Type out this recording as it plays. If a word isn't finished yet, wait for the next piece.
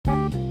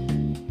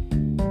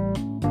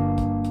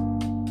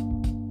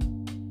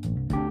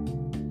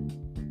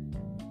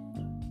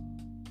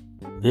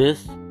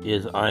This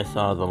is I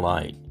Saw the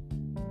Light.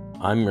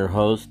 I'm your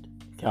host,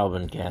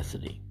 Calvin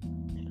Cassidy.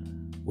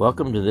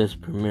 Welcome to this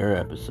premiere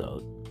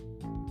episode.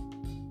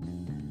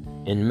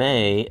 In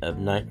May of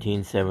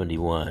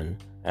 1971,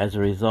 as a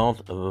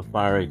result of a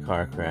fiery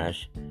car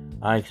crash,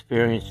 I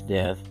experienced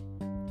death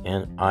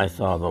and I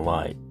saw the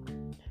light.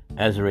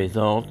 As a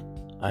result,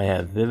 I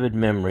have vivid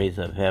memories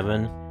of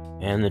heaven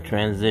and the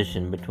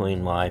transition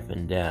between life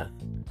and death.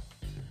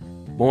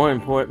 More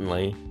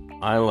importantly,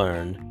 I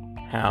learned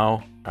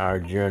how our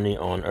journey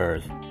on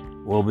earth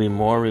will be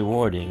more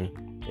rewarding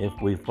if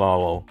we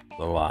follow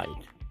the light.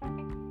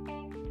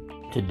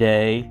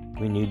 Today,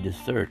 we need to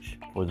search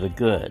for the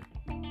good.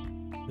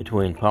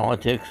 Between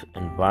politics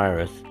and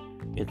virus,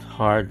 it's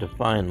hard to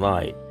find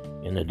light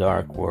in a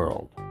dark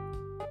world.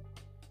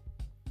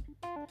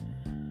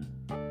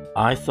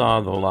 I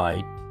Saw the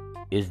Light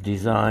is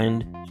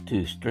designed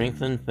to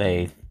strengthen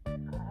faith,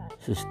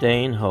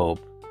 sustain hope,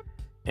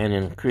 and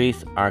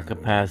increase our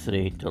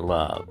capacity to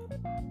love.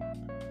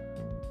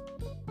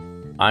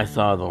 I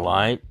saw the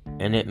light,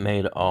 and it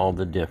made all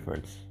the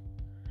difference.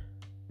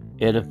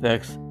 It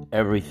affects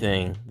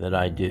everything that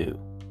I do.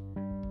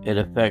 It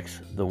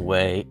affects the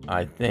way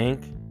I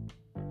think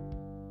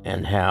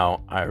and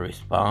how I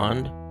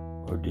respond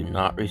or do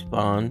not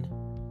respond.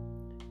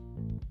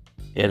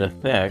 It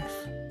affects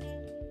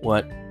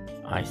what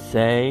I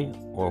say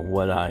or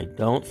what I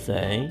don't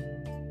say.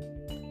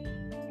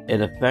 It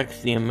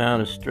affects the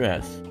amount of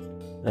stress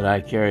that I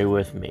carry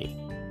with me.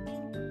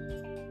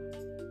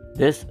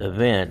 This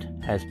event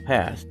has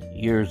passed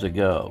years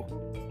ago,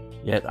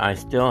 yet I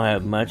still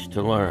have much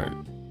to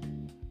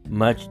learn,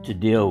 much to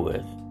deal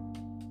with,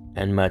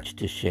 and much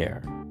to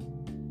share.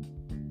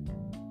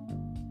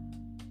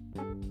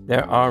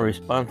 There are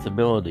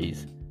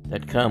responsibilities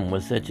that come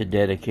with such a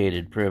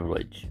dedicated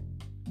privilege.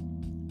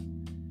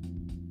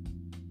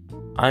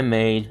 I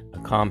made a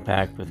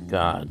compact with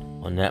God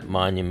on that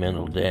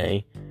monumental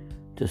day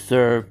to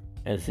serve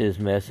as His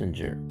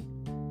messenger.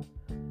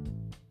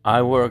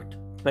 I worked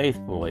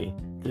faithfully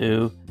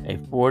through a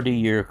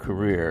 40-year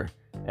career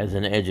as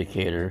an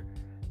educator,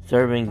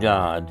 serving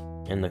God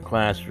in the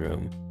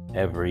classroom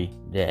every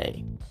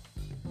day.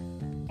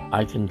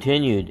 I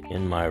continued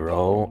in my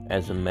role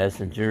as a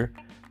messenger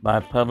by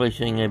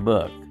publishing a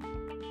book,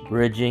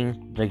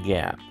 Bridging the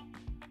Gap,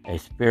 a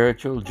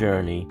spiritual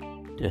journey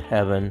to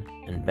heaven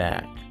and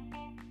back.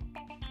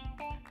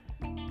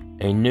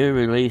 A new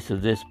release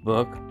of this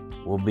book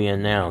will be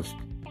announced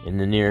in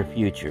the near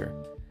future,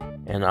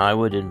 and I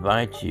would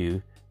invite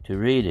you to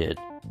read it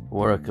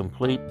for a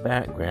complete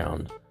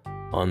background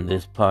on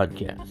this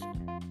podcast.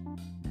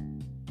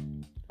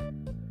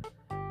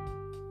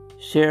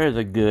 Share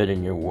the good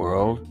in your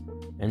world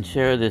and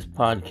share this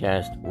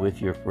podcast with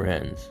your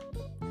friends.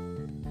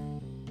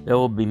 There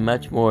will be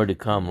much more to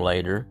come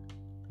later.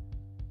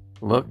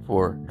 Look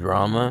for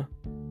drama,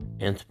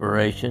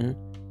 inspiration,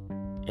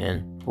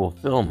 and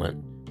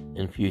fulfillment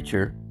in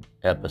future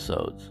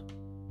episodes.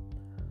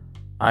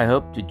 I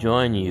hope to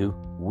join you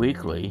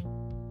weekly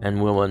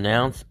and will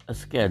announce a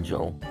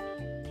schedule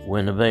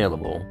when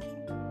available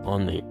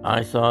on the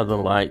I Saw the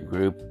Light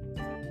group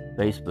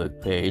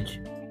Facebook page.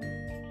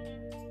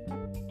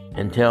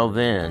 Until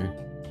then,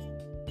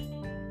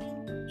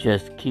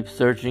 just keep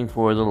searching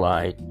for the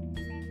light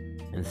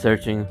and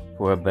searching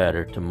for a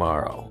better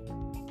tomorrow.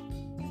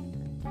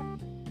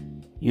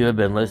 You have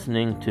been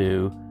listening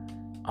to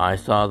I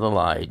Saw the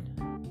Light.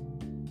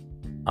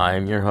 I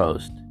am your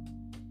host,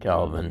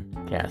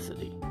 Calvin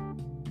Cassidy.